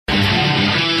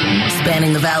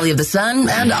spanning the Valley of the Sun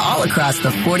and all across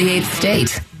the 48th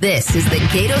state. This is the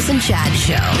Gatos and Chad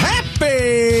Show.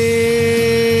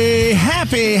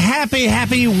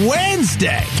 Happy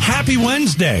Wednesday. Happy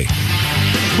Wednesday.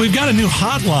 We've got a new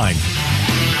hotline.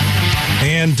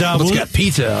 And it's got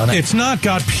pizza on it. It's not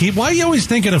got pizza. Why are you always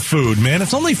thinking of food, man?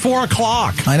 It's only 4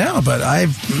 o'clock. I know, but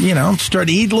I've, started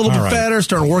to eat a little bit better,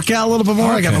 started to work out a little bit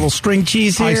more. Okay. I got a little string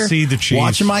cheese here. I see the cheese.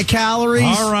 Watching my calories.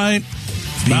 All right.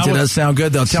 Pizza does sound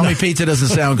good, though. Tell me pizza doesn't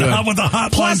sound good. Not with the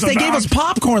hotline. Plus, they gave us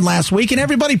popcorn last week, and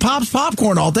everybody pops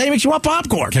popcorn all day. Makes you want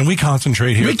popcorn. Can we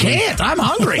concentrate here? We can't. I'm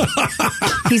hungry.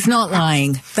 He's not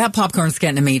lying. That popcorn's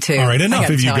getting to me, too. All right, enough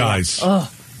of you guys.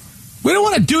 We don't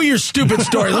want to do your stupid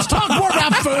story. Let's talk more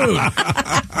about food.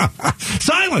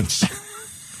 Silence.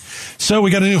 So we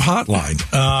got a new hotline.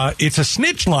 It's a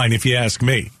snitch line, if you ask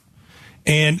me.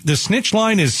 And the snitch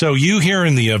line is so you here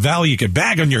in the Valley, you can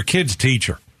bag on your kid's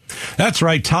teacher. That's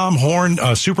right. Tom Horn,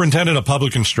 superintendent of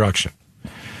public instruction.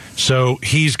 So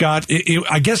he's got,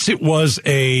 I guess it was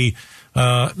this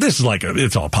is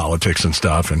it's all politics and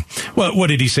stuff. And what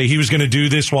did he say? He was going to do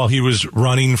this while he was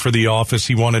running for the office.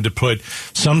 He wanted to put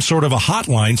some sort of a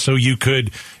hotline so you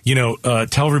could,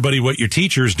 tell everybody what your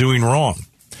teacher's doing wrong.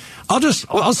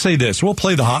 I'll say this. We'll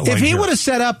play the hotline. If he would have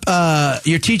set up,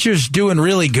 your teacher's doing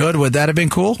really good, would that have been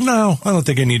cool? No, I don't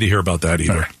think I need to hear about that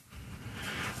either.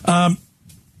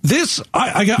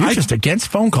 You're just against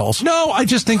phone calls. No, I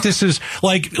just think this is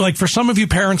like for some of you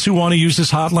parents who want to use this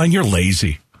hotline, you're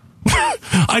lazy.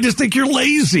 I just think you're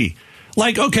lazy.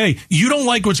 Like, okay, you don't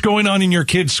like what's going on in your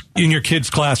kid's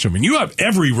classroom, and you have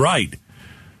every right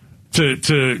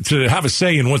to have a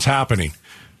say in what's happening.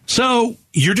 So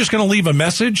you're just going to leave a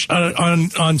message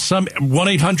on some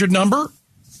 1-800 number?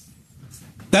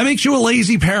 That makes you a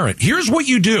lazy parent. Here's what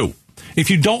you do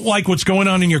if you don't like what's going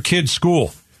on in your kid's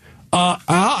school.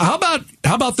 How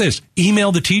about this?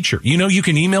 Email the teacher. You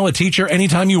can email a teacher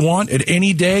anytime you want, at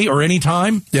any day or any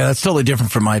time. Yeah, that's totally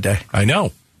different from my day. I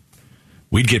know.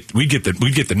 We'd get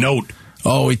the note.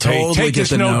 Oh, we totally take get this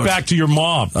the note back to your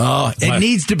mom. Oh, it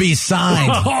needs to be signed.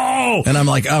 Oh, and I'm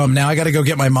like, now I got to go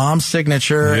get my mom's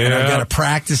signature, and I've got to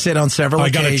practice it on several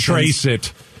occasions. I got to trace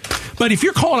it. But if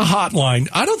you're calling a hotline,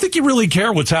 I don't think you really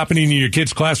care what's happening in your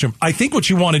kid's classroom. I think what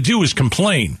you want to do is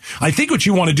complain. I think what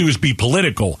you want to do is be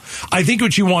political. I think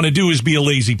what you want to do is be a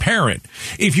lazy parent.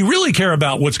 If you really care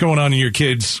about what's going on in your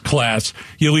kid's class,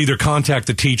 you'll either contact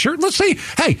the teacher. Let's say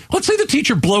the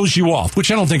teacher blows you off,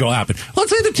 which I don't think will happen.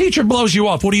 Let's say the teacher blows you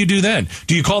off. What do you do then?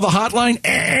 Do you call the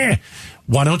hotline?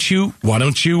 Why don't you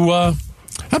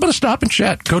how about a stop and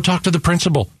chat? Go talk to the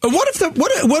principal. What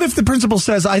if the principal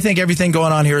says, I think everything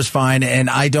going on here is fine, and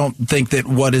I don't think that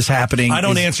what is happening... I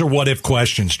don't answer what-if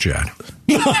questions, Chad.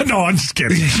 No, I'm just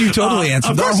kidding. You totally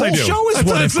answer. Of course Our whole I do. show is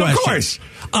what-if questions. Of course.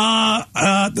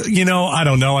 I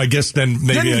don't know. I guess then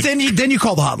maybe... Then you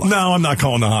call the hotline. No, I'm not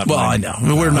calling the hotline. Well, I know.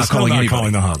 We're not calling anybody.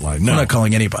 calling the hotline. No. We're not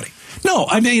calling anybody. No,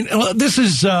 I mean, this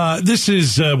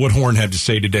is what Horn had to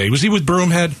say today. Was he with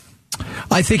Broomhead?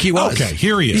 I think he was. Okay,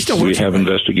 here he is. We have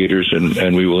investigators,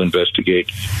 and we will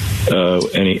investigate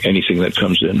anything that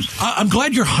comes in. I'm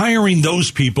glad you're hiring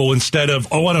those people instead of,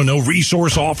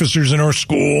 resource officers in our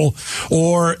school,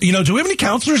 or do we have any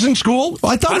counselors in school?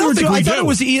 Well, I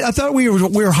thought we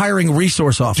were hiring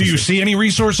resource officers. Do you see any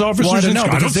resource officers? Well, I don't know,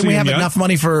 because then we have enough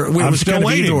money for. I'm still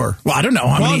waiting. Well, I don't know.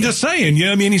 I'm just saying.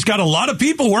 He's got a lot of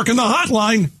people working the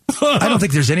hotline. I don't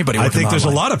think there's anybody working the hotline. I think there's a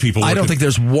lot of people working. I don't think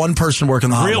there's one person working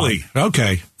the hotline. Really?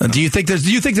 Okay. Do you think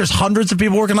there's hundreds of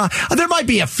people working on? There might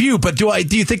be a few, but do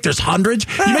you think there's hundreds?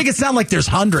 You make it sound like there's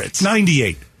hundreds.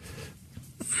 98.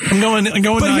 I'm going.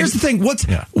 But here's the thing: what's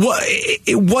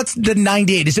the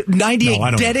 98? Is it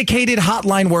 98 dedicated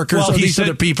hotline workers? Or these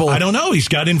other people? I don't know. He's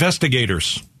got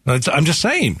investigators. I'm just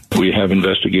saying. We have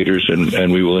investigators,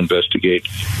 and we will investigate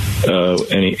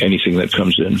anything that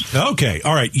comes in. Okay.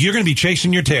 All right. You're going to be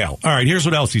chasing your tail. All right. Here's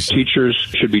what else he said. Teachers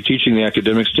should be teaching the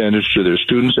academic standards to their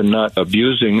students and not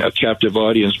abusing a captive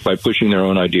audience by pushing their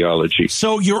own ideology.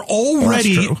 So you're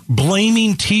already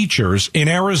blaming teachers in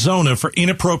Arizona for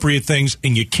inappropriate things,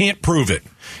 and you can't prove it.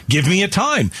 Give me a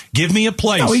time. Give me a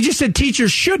place. No, he just said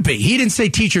teachers should be. He didn't say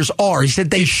teachers are. He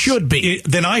said they should be.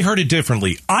 Then I heard it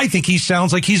differently. I think he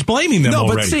sounds like he's blaming them already.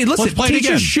 No, but see, listen,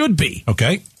 teachers should be.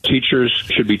 Okay. Teachers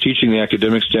should be teaching the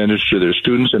academic standards to their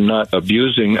students and not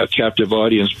abusing a captive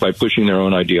audience by pushing their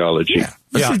own ideology.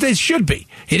 Yeah. They should be.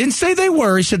 He didn't say they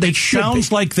were. He said they should be.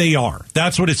 Sounds like they are.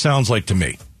 That's what it sounds like to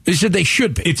me. He said they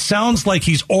should be. It sounds like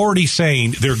he's already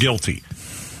saying they're guilty.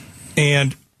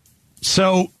 And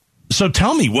so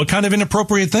tell me, what kind of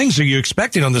inappropriate things are you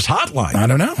expecting on this hotline? I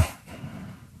don't know.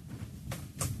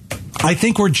 I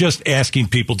think we're just asking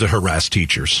people to harass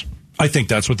teachers. I think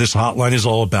that's what this hotline is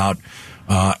all about.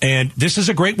 And this is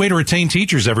a great way to retain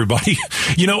teachers, everybody.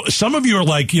 Some of you are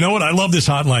like, you know what? I love this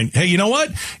hotline. Hey, you know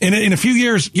what? In a few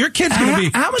years, your kid's going to be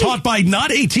taught by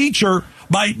not a teacher,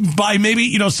 by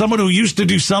maybe, someone who used to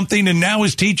do something and now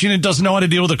is teaching and doesn't know how to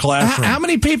deal with a classroom. How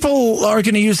many people are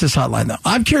going to use this hotline, though?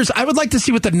 I'm curious. I would like to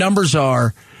see what the numbers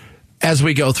are as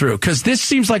we go through, because this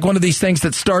seems like one of these things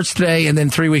that starts today and then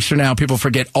 3 weeks from now people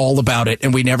forget all about it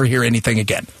and we never hear anything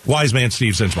again. Wise man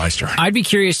Steve Zinsmeister. I'd be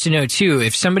curious to know, too,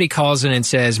 if somebody calls in and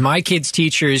says, my kid's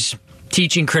teacher's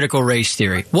teaching critical race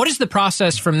theory, what is the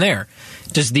process from there?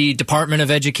 Does the Department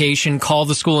of Education call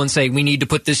the school and say, we need to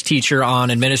put this teacher on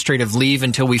administrative leave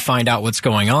until we find out what's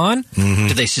going on? Mm-hmm.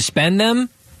 Do they suspend them?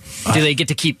 Do they get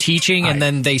to keep teaching and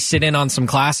then they sit in on some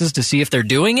classes to see if they're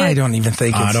doing it? I don't even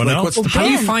think it's... I don't know. How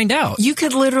do you find out? You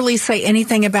could literally say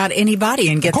anything about anybody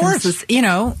and get them,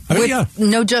 with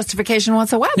no justification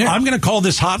whatsoever. Yeah. I'm going to call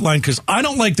this hotline because I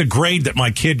don't like the grade that my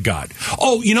kid got.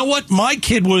 Oh, you know what? My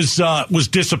kid was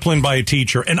disciplined by a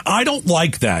teacher, and I don't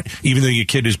like that, even though your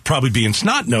kid is probably being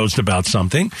snot-nosed about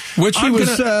something. Which he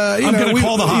was... I'm going to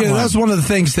call the hotline. That's one of the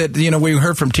things that, we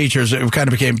heard from teachers. It kind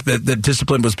of became that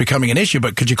discipline was becoming an issue,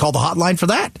 but could you call the hotline for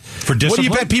that? For discipline? What do you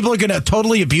bet people are going to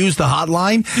totally abuse the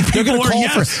hotline? They're going to call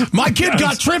for, my kid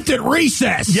got tripped at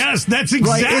recess. Yes, that's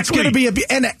exactly. Right? It's going to be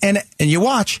and you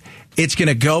watch, it's going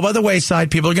to go by the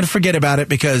wayside. People are going to forget about it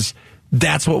because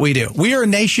that's what we do. We are a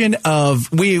nation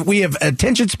of, we have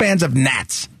attention spans of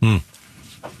gnats.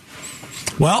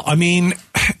 Well, I mean,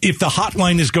 if the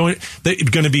hotline is going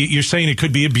to be, you're saying it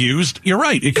could be abused. You're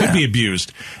right. It could be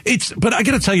abused. But I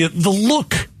got to tell you, the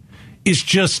look is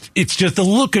the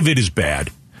look of it is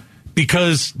bad,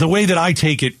 because the way that I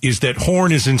take it is that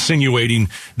Horn is insinuating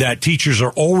that teachers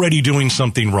are already doing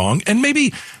something wrong. And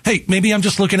maybe I'm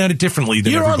just looking at it differently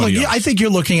than everybody else. I think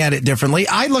you're looking at it differently.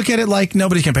 I look at it like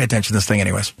nobody's going to pay attention to this thing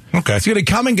anyways. Okay. It's going to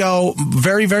come and go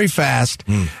very, very fast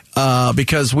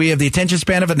because we have the attention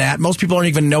span of a gnat. Most people don't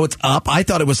even know it's up. I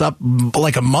thought it was up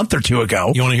like a month or two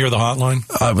ago. You want to hear the hotline?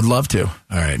 I would love to. All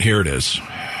right, here it is.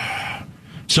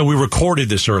 So we recorded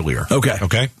this earlier.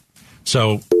 Okay.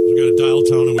 So we got a dial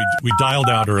tone, and we dialed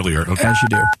out earlier. Okay. As you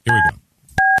do. Here we go.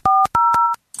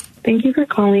 Thank you for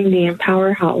calling the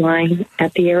Empower Hotline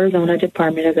at the Arizona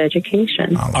Department of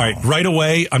Education. All right. Right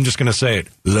away, I'm just going to say it.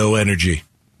 Low energy.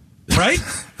 Right?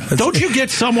 Don't you get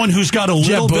someone who's got a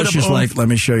little Jeb Bush bit of... is like, let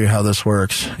me show you how this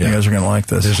works. Yeah. You guys are going to like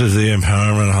this. This is the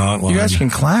Empowerment Hotline. You guys can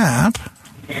clap.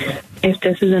 If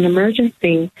this is an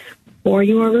emergency, or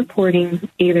you are reporting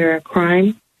either a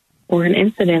crime or an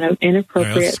incident of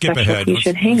inappropriate sexual, you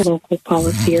should hang a local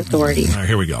policy authority. All right,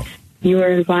 here we go. You are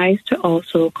advised to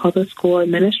also call the school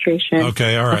administration.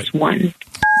 Okay, all right. +1. All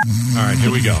right,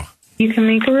 here we go. You can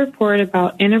make a report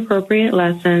about inappropriate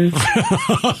lessons.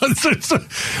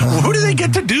 Who do they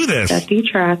get to do this? That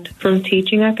detract from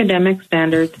teaching academic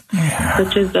standards,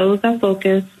 such as those that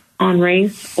focus on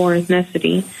race or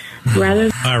ethnicity. Rather,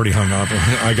 I already hung up.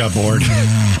 I got bored.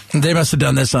 They must have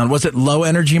done this on, was it Low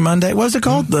Energy Monday? What was it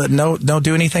called? The No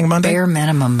Do Anything Monday? Bare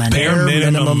Minimum Monday. Bare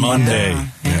Minimum Monday.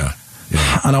 Yeah.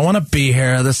 I don't want to be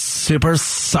here. This super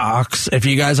sucks. If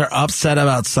you guys are upset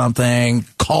about something,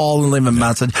 call and leave a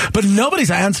message. But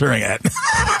nobody's answering it.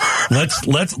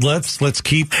 Let's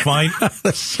keep finding.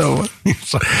 So,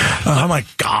 oh my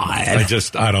God!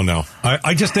 I don't know.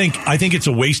 I think it's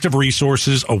a waste of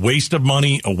resources, a waste of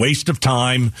money, a waste of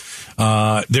time.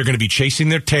 They're going to be chasing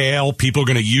their tail. People are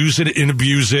going to use it and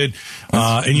abuse it.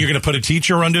 And you're going to put a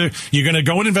teacher under. You're going to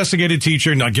go and investigate a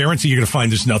teacher, and I guarantee you're going to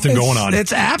find there's nothing going on.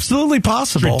 It's absolutely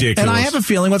possible. It's ridiculous. And I have a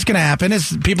feeling what's going to happen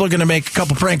is people are going to make a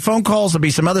couple prank phone calls. There'll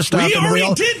be some other stuff. We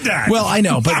already did that. Well, I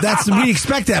know, but we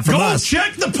expect that from us. Go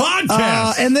check the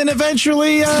podcast. And then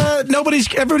eventually, everybody's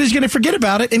going to forget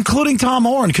about it, including Tom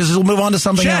Horn, because he'll move on to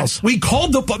something else. We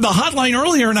called the hotline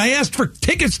earlier, and I asked for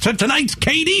tickets to tonight's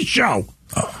Katie show.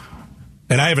 Oh.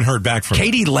 And I haven't heard back from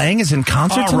Katie Lang is in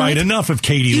concert tonight? All right, enough of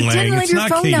Katie Lang. You didn't leave your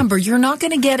phone number. You're not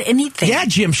going to get anything. Yeah,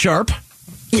 Jim Sharp.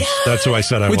 Yeah. That's who I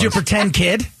said I was. With your pretend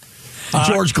kid,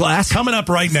 George Glass. Coming up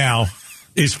right now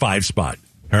is 5 Spot.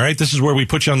 All right, this is where we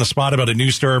put you on the spot about a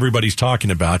news story everybody's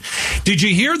talking about. Did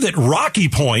you hear that Rocky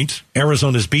Point,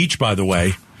 Arizona's beach, by the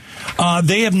way,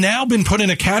 they have now been put in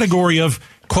a category of,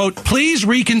 quote, please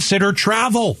reconsider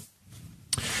travel.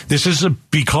 This is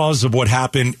because of what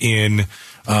happened in,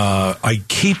 I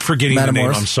keep forgetting the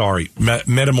name, I'm sorry,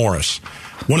 Metamoris.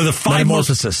 One of the 5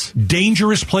 most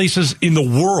dangerous places in the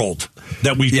world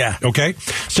that okay?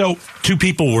 So 2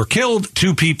 people were killed,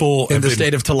 2 people... in the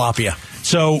state of Tilapia.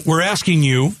 So we're asking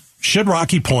you, should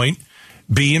Rocky Point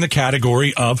be in the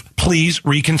category of please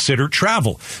reconsider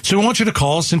travel? So we want you to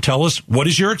call us and tell us, what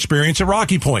is your experience at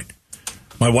Rocky Point?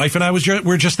 My wife and I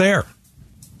were just there.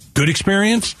 Good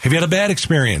experience? Have you had a bad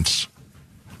experience?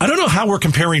 I don't know how we're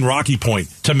comparing Rocky Point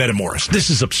to Metamoris.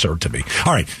 This is absurd to me.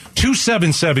 All right,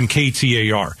 277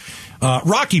 KTAR.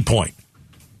 Rocky Point.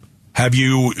 Have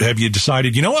you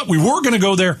decided, you know what, we were going to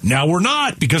go there, now we're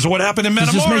not because of what happened in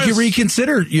Metamoris? Does this make you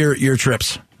reconsider your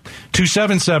trips?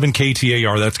 277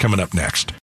 KTAR, that's coming up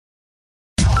next.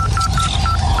 I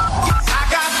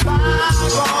got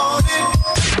 1,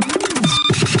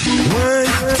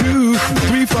 2,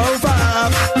 3, 4,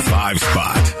 5. 5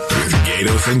 Spot with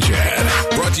Gatos and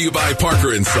Chad. Brought to you by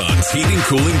Parker & Sons. Heating,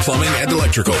 cooling, plumbing, and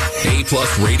electrical. A+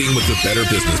 rating with the Better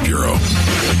Business Bureau.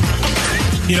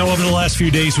 You know, over the last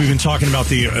few days, we've been talking about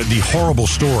the horrible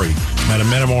story out of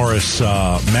Metamoris,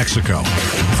 Mexico.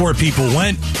 4 people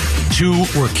went, 2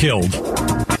 were killed,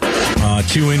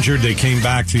 2 injured. They came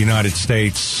back to the United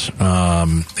States.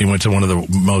 They went to one of the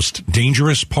most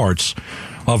dangerous parts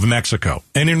of Mexico.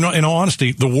 And in all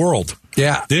honesty, the world.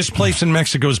 Yeah. This place in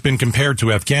Mexico has been compared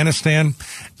to Afghanistan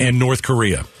and North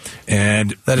Korea.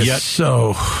 And that is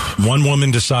so. One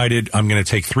woman decided, I'm going to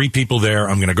take 3 people there.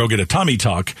 I'm going to go get a tummy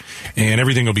tuck and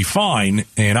everything will be fine.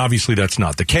 And obviously that's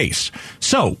not the case.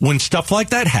 So when stuff like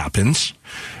that happens,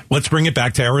 let's bring it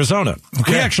back to Arizona.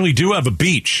 Okay. We actually do have a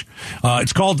beach.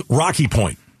 It's called Rocky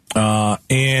Point.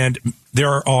 And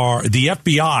the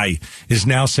FBI is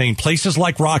now saying places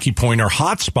like Rocky Point are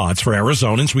hot spots for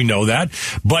Arizonans. We know that,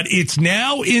 but it's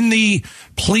now in the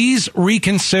please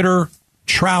reconsider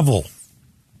travel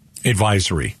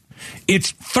advisory.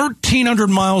 It's 1,300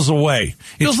 miles away.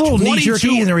 It's a little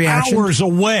knee-jerky in the reaction. Hours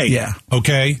away. Yeah.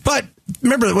 Okay. But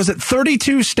remember, was it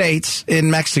 32 states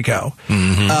in Mexico,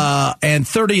 and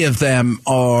 30 of them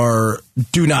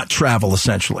do not travel,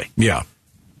 essentially. Yeah.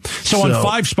 So on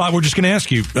 5 Spot, we're just going to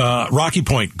ask you, Rocky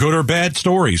Point, good or bad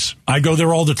stories? I go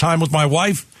there all the time with my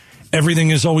wife.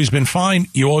 Everything has always been fine.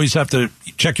 You always have to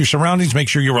check your surroundings, make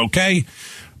sure you're okay.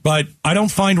 But I don't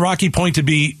find Rocky Point to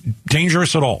be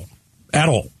dangerous at all. At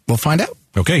all. We'll find out.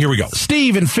 Okay, here we go.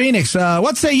 Steve in Phoenix.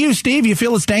 What say you, Steve? You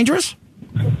feel it's dangerous?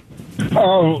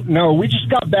 Oh, no. We just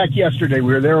got back yesterday.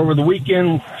 We were there over the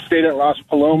weekend, stayed at Las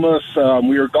Palomas.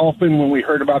 We were golfing when we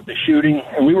heard about the shooting,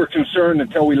 and we were concerned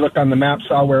until we looked on the map,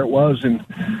 saw where it was, and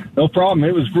no problem.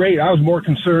 It was great. I was more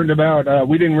concerned about,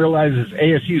 we didn't realize it's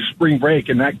ASU spring break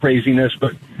and that craziness,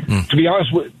 but to be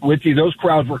honest with you, those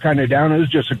crowds were kind of down. It was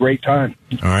just a great time.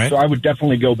 All right. So I would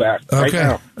definitely go back right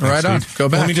now. Right on. Go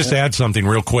back. Let me just add something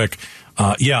real quick.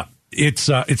 It's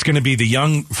going to be the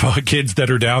young kids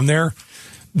that are down there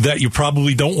that you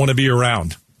probably don't want to be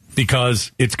around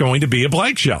because it's going to be a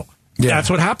blank show. Yeah. That's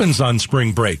what happens on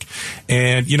spring break.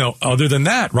 And, other than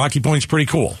that, Rocky Point's pretty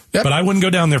cool. Yep. But I wouldn't go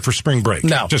down there for spring break.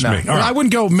 No. Just me. All right. I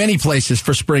wouldn't go many places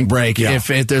for spring break if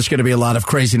there's going to be a lot of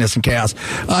craziness and chaos.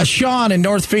 Sean in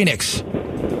North Phoenix. Go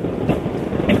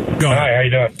ahead. Hi, how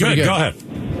you doing? Good. Go ahead.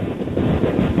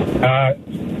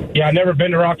 I've never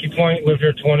been to Rocky Point. Lived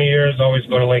here 20 years. Always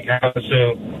go to Lake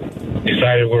Havasu.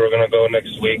 Decided we were going to go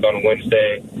next week on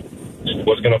Wednesday.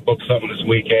 Was going to book something this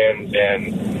weekend,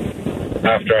 and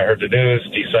after I heard the news,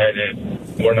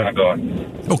 decided we're not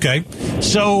going. Okay.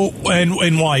 So,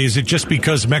 and why? Is it just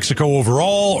because Mexico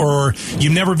overall, or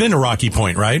you've never been to Rocky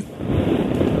Point, right?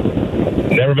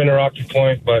 Never been to Rocky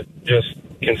Point, but just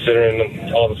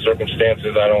considering all the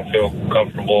circumstances, I don't feel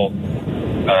comfortable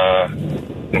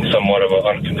in somewhat of an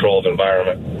uncontrolled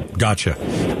environment.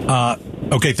 Gotcha.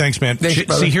 Okay, thanks, man.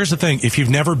 See, here's the thing: if you've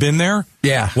never been there,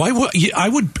 why would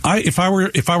if I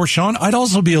were Sean, I'd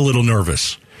also be a little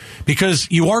nervous because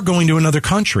you are going to another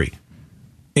country,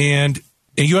 and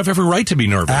you have every right to be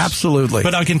nervous. Absolutely.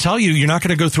 But I can tell you, you're not going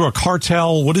to go through a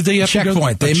cartel. What did they have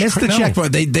checkpoint? To go? They missed the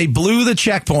checkpoint. They blew the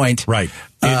checkpoint. Right.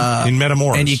 In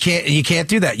Metamoris. And you can't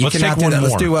do that. Let's take one more.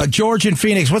 Let's do George in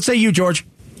Phoenix. What say you, George?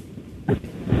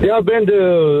 Yeah, I've been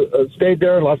to stayed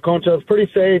there in Las Conchas.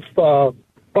 Pretty safe.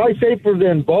 Probably safer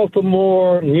than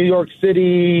Baltimore, New York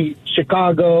City,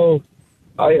 Chicago.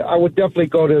 I would definitely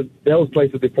go to those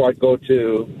places before I'd go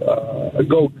to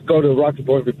Rocky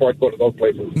Point before I'd go to those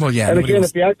places. Well, yeah. And again,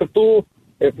 if you act a fool,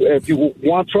 if you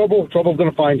want trouble's going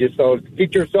to find you. So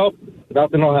keep yourself.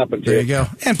 Nothing will happen to you. There you go.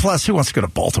 And plus, who wants to go to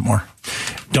Baltimore?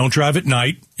 Don't drive at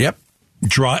night. Yep.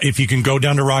 If you can go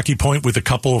down to Rocky Point with a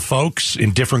couple of folks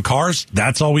in different cars,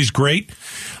 that's always great.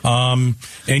 And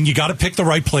you got to pick the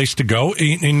right place to go.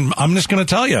 And I'm just going to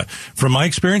tell you, from my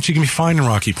experience, you can be fine in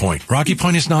Rocky Point. Rocky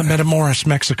Point is not Metamoris,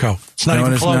 Mexico. It's not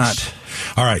even close. Not.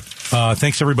 All right.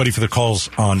 Thanks, everybody, for the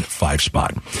calls on 5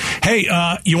 Spot. Hey,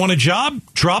 you want a job?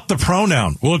 Drop the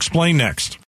pronoun. We'll explain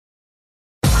next.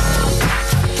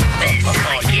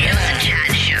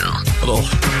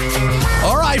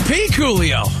 R.I.P.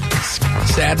 Coolio.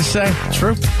 Sad to say.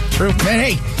 True. true. Man,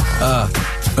 hey, I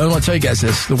want to tell you guys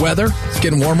this. The weather is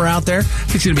getting warmer out there.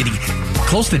 It's going to be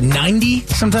close to 90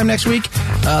 sometime next week.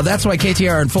 That's why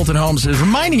KTR and Fulton Homes is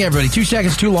reminding everybody, 2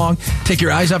 seconds too long, take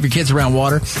your eyes off your kids around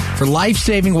water. For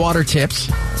life-saving water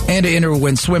tips and to enter or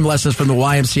win swim lessons from the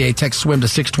YMCA, text SWIM to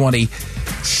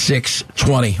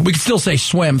 620-620. We can still say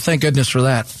swim. Thank goodness for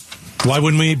that. Why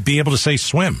wouldn't we be able to say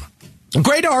swim?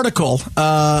 Great article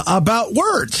about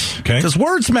words. Because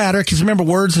words matter, because remember,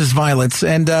 words is violence.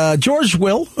 And George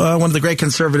Will, one of the great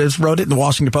conservatives, wrote it in the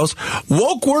Washington Post.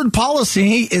 Woke word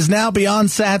policy is now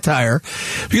beyond satire.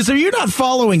 Because if you're not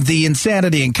following the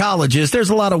insanity in colleges, there's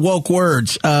a lot of woke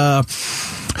words.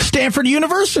 Stanford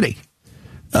University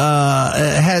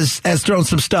has thrown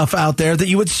some stuff out there that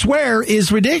you would swear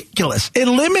is ridiculous.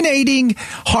 Eliminating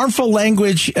harmful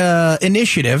language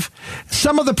initiative.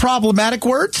 Some of the problematic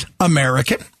words,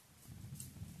 American.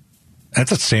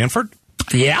 That's at Stanford?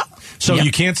 Yeah. So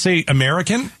you can't say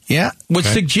American? Yeah. Which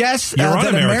suggests that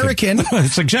American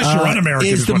suggests you're un-American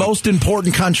is the most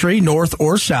important country, north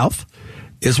or south,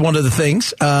 is one of the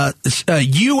things.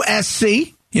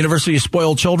 USC. University of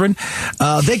Spoiled Children.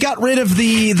 They got rid of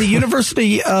the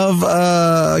University of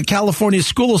California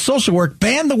School of Social Work,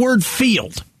 banned the word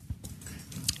field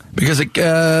because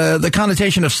the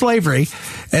connotation of slavery.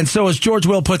 And so, as George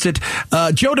Will puts it,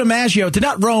 Joe DiMaggio did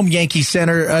not roam Yankee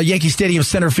Stadium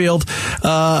center field.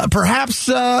 Perhaps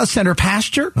center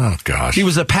pasture. Oh, gosh. He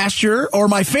was a pasture. Or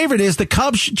my favorite is the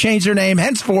Cubs changed their name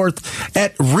henceforth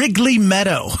at Wrigley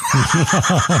Meadow.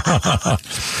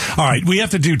 All right, we have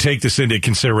to take this into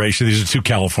consideration. These are 2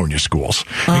 California schools.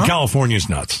 And California's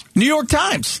nuts. New York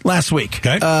Times last week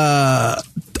on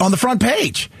the front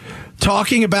page,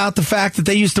 talking about the fact that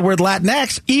they used the word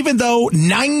Latinx, even though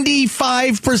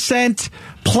 95%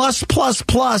 plus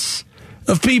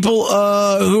of people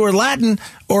who are Latin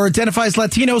or identify as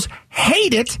Latinos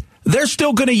hate it, they're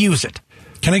still going to use it.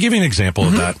 Can I give you an example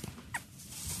of that?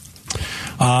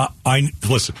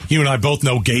 Listen, you and I both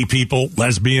know gay people,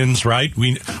 lesbians, right?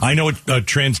 I know a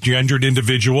transgendered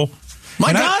individual.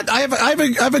 My God, I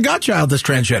have a godchild that's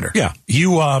transgender. Yeah.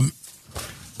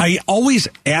 I always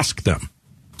ask them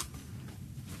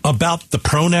about the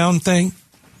pronoun thing,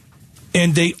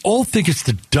 and they all think it's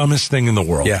the dumbest thing in the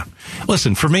world. Yeah.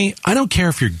 Listen, for me, I don't care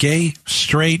if you're gay,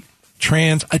 straight,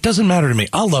 trans. It doesn't matter to me.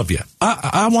 I love you.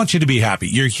 I want you to be happy.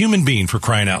 You're a human being, for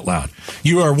crying out loud.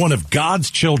 You are one of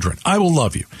God's children. I will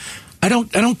love you. I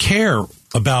don't care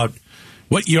about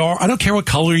what you are. I don't care what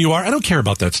color you are. I don't care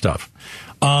about that stuff.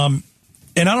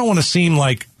 And I don't want to seem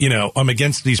like, I'm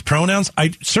against these pronouns.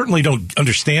 I certainly don't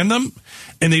understand them,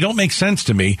 and they don't make sense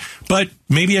to me, but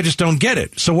maybe I just don't get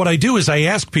it. So what I do is I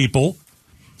ask people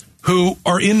who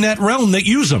are in that realm that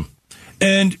use them.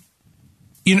 And,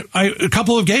 a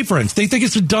couple of gay friends, they think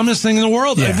it's the dumbest thing in the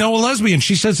world. Yeah. I know a lesbian.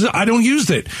 She says, I don't use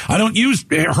it. I don't use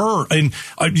her. And,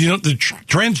 the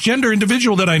transgender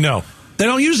individual that I know, they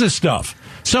don't use this stuff.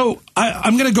 So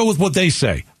I'm going to go with what they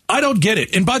say. I don't get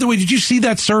it. And by the way, did you see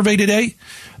that survey today?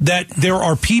 That there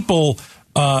are people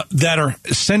that are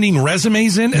sending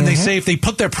resumes in, and they say if they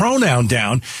put their pronoun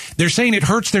down, they're saying it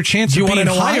hurts their chance of being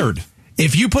hired. Why?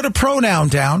 If you put a pronoun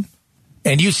down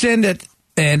and you send it,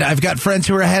 and I've got friends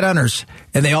who are headhunters,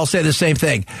 and they all say the same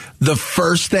thing. The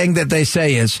first thing that they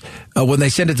say is, when they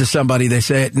send it to somebody, they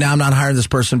say, no, I'm not hiring this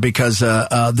person because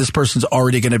this person's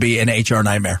already going to be an HR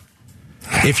nightmare.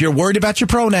 If you're worried about your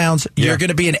pronouns, you're going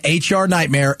to be an HR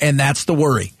nightmare, and that's the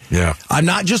worry. Yeah. I'm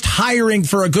not just hiring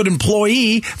for a good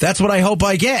employee. That's what I hope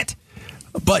I get.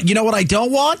 But you know what I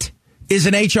don't want? Is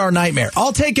an HR nightmare.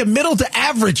 I'll take a middle to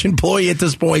average employee at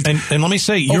this point. And let me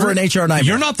say, you're an HR nightmare.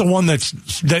 You're not the one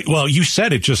well, you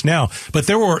said it just now, but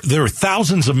there were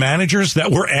thousands of managers that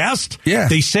were asked. Yeah.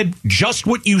 They said just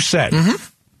what you said.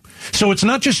 So it's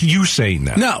not just you saying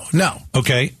that. No.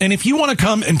 Okay. And if you want to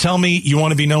come and tell me you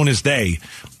want to be known as they,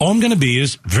 all I'm going to be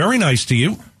is very nice to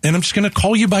you, and I'm just going to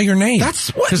call you by your name.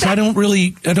 That's what. Because I don't.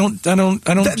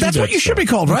 That's what you should be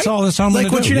called, right? That's all I'm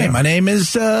like, what's your name? My name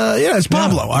is it's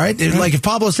Pablo. All right. Like if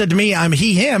Pablo said to me, I'm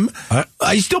he him.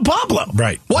 He's still Pablo.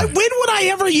 Right. Why? When would I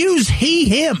ever use he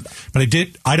him? But I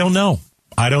did. I don't know.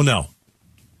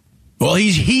 Well,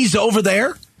 he's over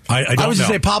there. I was going to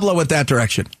say Pablo went that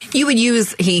direction. You would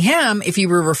use he, him if you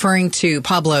were referring to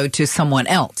Pablo to someone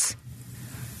else.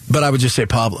 But I would just say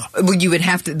Pablo. Well, you would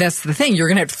have to, that's the thing. You're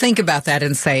going to have to think about that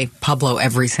and say Pablo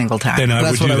every single time. Then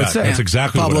that's what I would say. That's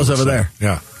exactly Pablo's what I would over say. there.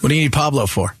 Yeah. What do you need Pablo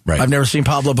for? Right. I've never seen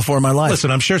Pablo before in my life.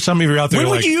 Listen, I'm sure some of you are out there when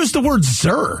would you use the word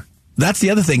Zer? That's the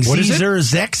other thing. What is it? Zer,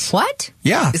 Zex. What?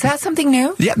 Yeah. Is that something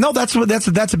new? Yeah. No, that's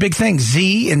a big thing.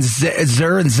 Z and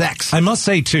Zer and Zex. I must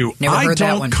say too, Never heard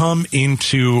I don't come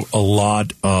into a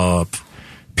lot of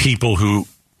people who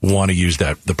want to use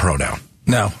the pronoun.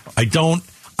 No, I don't.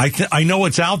 I know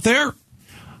it's out there.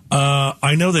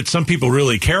 I know that some people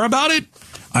really care about it.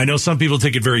 I know some people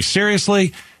take it very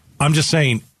seriously. I'm just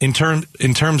saying, in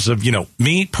terms of,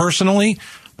 me personally,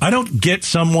 I don't get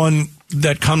someone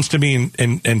that comes to me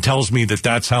and tells me that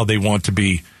that's how they want to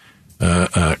be.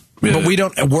 But we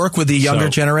don't work with the younger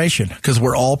generation because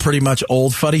we're all pretty much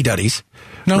old fuddy-duddies.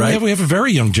 No, right? we have a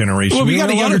very young generation. Well, we got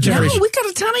a younger generation. No, we got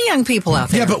a ton of young people out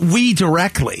there. Yeah, but we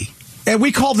directly. And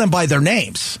we call them by their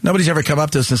names. Nobody's ever come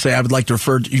up to us and say, I would like to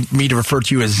refer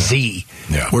to you as Z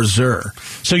or Zer.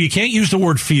 So you can't use the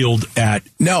word field at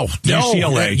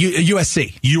UCLA.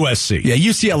 USC. USC. Yeah,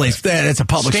 UCLA. That's a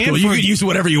public school. You can use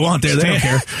whatever you want there. They don't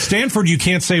care. Stanford, you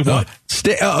can't say what?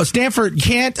 Stanford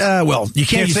can't, you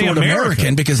can't use the word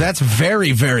American because that's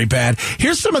very, very bad.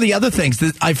 Here's some of the other things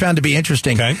that I found to be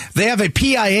interesting. Okay. They have a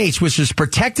PIH, which is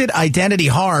Protected Identity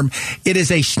Harm. It is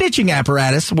a snitching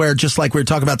apparatus where, just like we were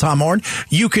talking about Tom Horn,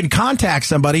 you can contact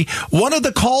somebody. One of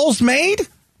the calls made,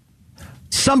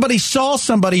 somebody saw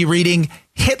somebody reading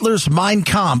Hitler's Mein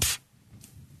Kampf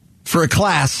for a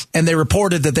class, and they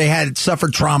reported that they had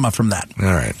suffered trauma from that. All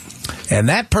right. And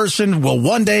that person will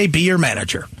one day be your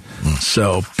manager.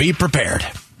 So be prepared.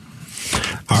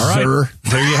 All right. Sir.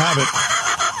 There you have it.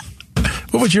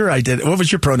 What was your identity? What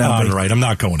was your pronoun? All right, I'm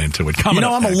not going into it.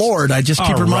 I'm a lord. I just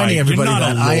keep reminding everybody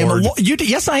that I am a lord.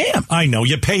 Yes, I am. I know.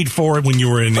 You paid for it when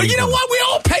you were in England. You know what? We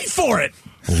all paid for it.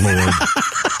 Lord.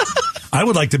 I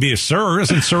would like to be a sir.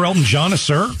 Isn't Sir Elton John a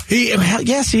sir?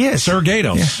 Yes, he is. Sir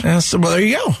Gatos. Yeah. Well, there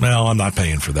you go. Well, I'm not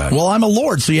paying for that. Well, I'm a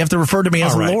lord, so you have to refer to me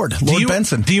as a lord. Lord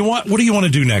Benson. What do you want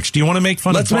to do next? Do you want to make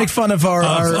fun Let's make fun of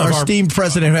our esteemed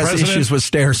president who has issues with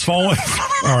stairs. All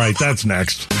right, that's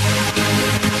next.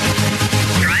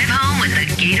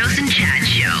 Gatos and Chad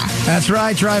Show. That's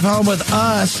right. Drive home with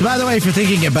us. By the way, if you're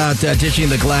thinking about ditching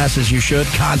the glasses, you should.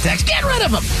 Contacts. Get rid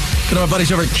of them. Go to my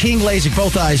buddies over at King LASIK.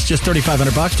 Both eyes, just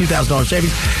 $3,500, $2,000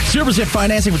 savings. 0%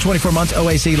 financing for 24 months.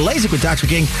 OAC LASIK with Dr.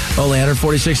 King. Only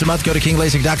 $146 a month. Go to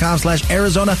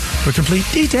KingLASIK.com/Arizona for complete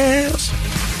details.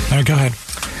 All right, go ahead.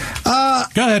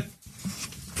 Go ahead.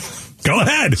 Go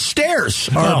ahead. Stairs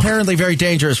are apparently very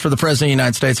dangerous for the President of the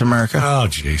United States of America. Oh,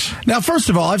 jeez. Now, first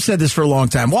of all, I've said this for a long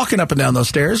time. Walking up and down those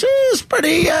stairs is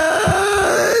pretty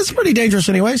dangerous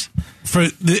anyways. For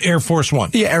the Air Force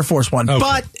One? Yeah, Air Force One. Okay.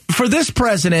 But for this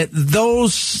president,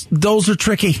 those are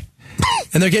tricky.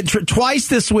 And they're getting twice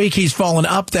this week he's fallen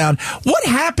up, down. What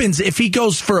happens if he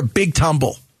goes for a big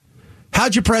tumble?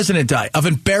 How'd your president die? Of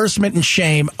embarrassment and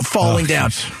shame, falling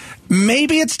down. Geez.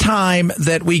 Maybe it's time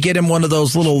that we get him one of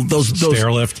those stair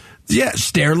lift. Yeah,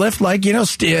 stair lift. Like,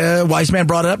 Wise Man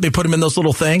brought it up. They put him in those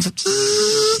little things.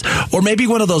 Or maybe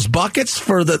one of those buckets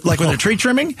for when they're tree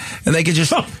trimming, and they could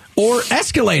just, or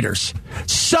escalators.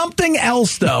 Something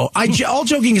else, though. All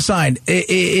joking aside,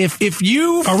 if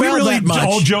you fell that much,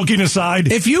 all joking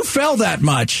aside, if you fell that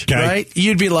much, right,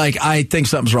 you'd be like, I think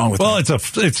something's wrong with him. Well,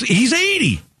 he's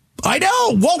 80. I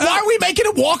know. Well, why are we making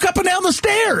him walk up and down the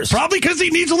stairs? Probably because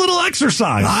he needs a little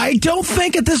exercise. I don't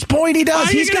think at this point he does.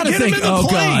 He's got to think,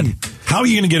 God. How are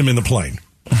you going to get him in the plane?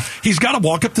 He's got to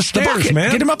walk up the stairs,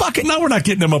 man. Get him a bucket. No, we're not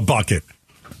getting him a bucket.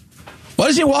 Why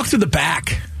doesn't he walk through the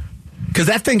back? Because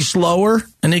that thing's slower,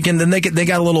 and they got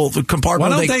a little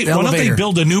compartment. Why don't they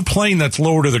build a new plane that's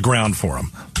lower to the ground for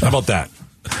him? How about that?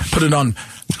 Put it on.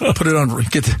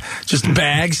 Get just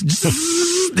bags.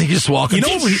 They just walk. You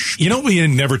know what we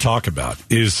never talk about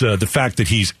is the fact that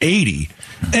he's 80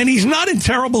 and he's not in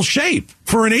terrible shape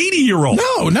for an 80-year-old.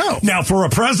 No. Now for a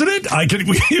president,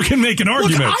 you can make an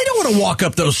argument. Look, I don't want to walk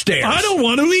up those stairs. I don't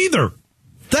want to either.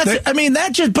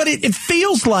 But it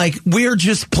feels like we're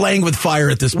just playing with fire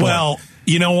at this point. Well,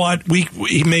 you know what? We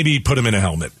maybe put him in a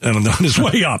helmet on his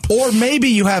way up. Or maybe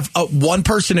you have one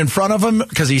person in front of him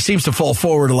because he seems to fall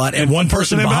forward a lot, and one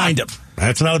person behind him.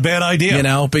 That's not a bad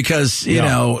idea. Because,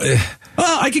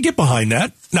 I could get behind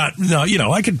that. I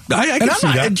could see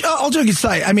that. I'll joke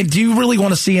aside. Do you really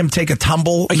want to see him take a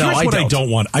tumble? Here's what I don't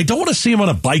want. I don't want to see him on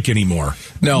a bike anymore.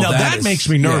 No, that makes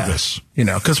me nervous.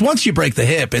 Yeah. Because once you break the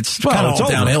hip, it's kind of all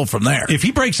downhill from there. If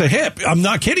he breaks a hip, I'm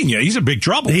not kidding you. He's in big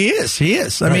trouble. He is. He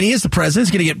is the president.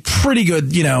 He's going to get pretty good,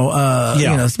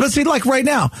 But see, like right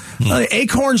now,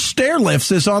 Acorn Stair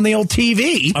Lifts is on the old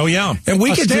TV. Oh, yeah. And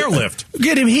we could stair lift.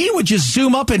 Get him. He would just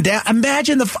zoom up and down.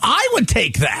 Imagine I would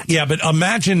take that. Yeah, but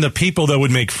imagine the people that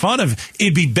would make fun of.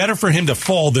 It'd be better for him to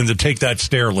fall than to take that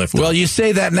stair lift. Well, you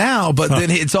say that now, but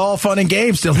then it's all fun and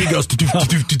games till he goes,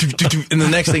 and the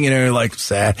next thing you know, you're like,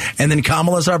 sad. And then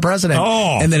Kamala's our president.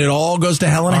 Oh. And then it all goes to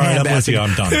hell in a handbasket.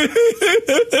 I'm done.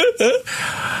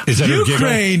 Is that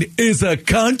Ukraine is a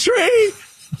country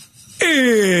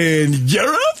in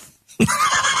Europe?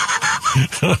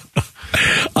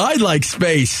 I like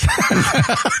space.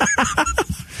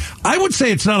 I would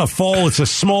say it's not a fall, it's a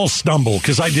small stumble,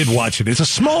 because I did watch it. It's a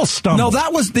small stumble. No,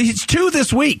 it's 2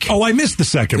 this week. Oh, I missed the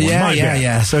second one.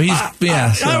 Yeah. So he's,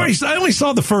 I only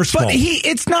saw the first fall. But he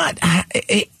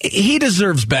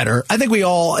deserves better. I think we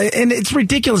all, and it's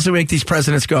ridiculous to make these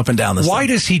presidents go up and down this Why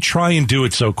does he try and do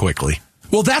it so quickly?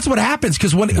 Well, that's what happens,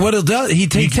 because what he'll do, he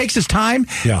takes his time,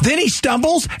 then he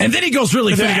stumbles, and then he goes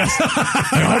really fast.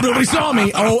 I hope nobody saw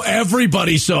me. Oh,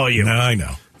 everybody saw you. No, I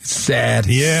know. Sad.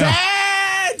 Yeah.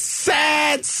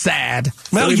 Sad.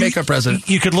 Well, we make our president.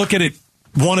 You could look at it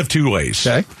one of two ways.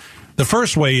 Okay. The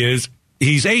first way is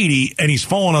he's 80 and he's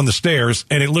falling on the stairs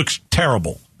and it looks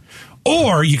terrible.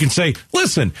 Or you can say,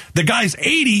 listen, the guy's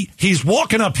 80, he's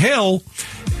walking uphill.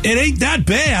 It ain't that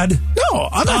bad. No,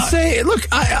 I'm not saying. Look.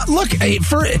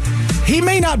 He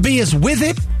may not be as with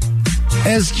it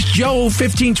as Joe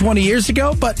 15, 20 years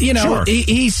ago, but Sure.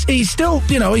 he's still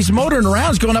he's motoring around,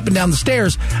 he's going up and down the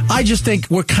stairs. I just think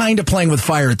we're kind of playing with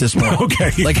fire at this point.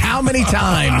 Okay, like how many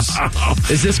times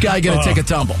is this guy going to take a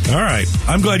tumble? All right,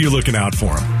 I'm glad you're looking out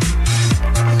for him.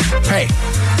 Hey,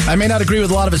 I may not agree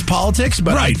with a lot of his politics,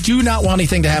 but I do not want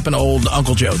anything to happen to old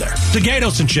Uncle Joe there. The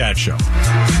Gatos and Chad Show.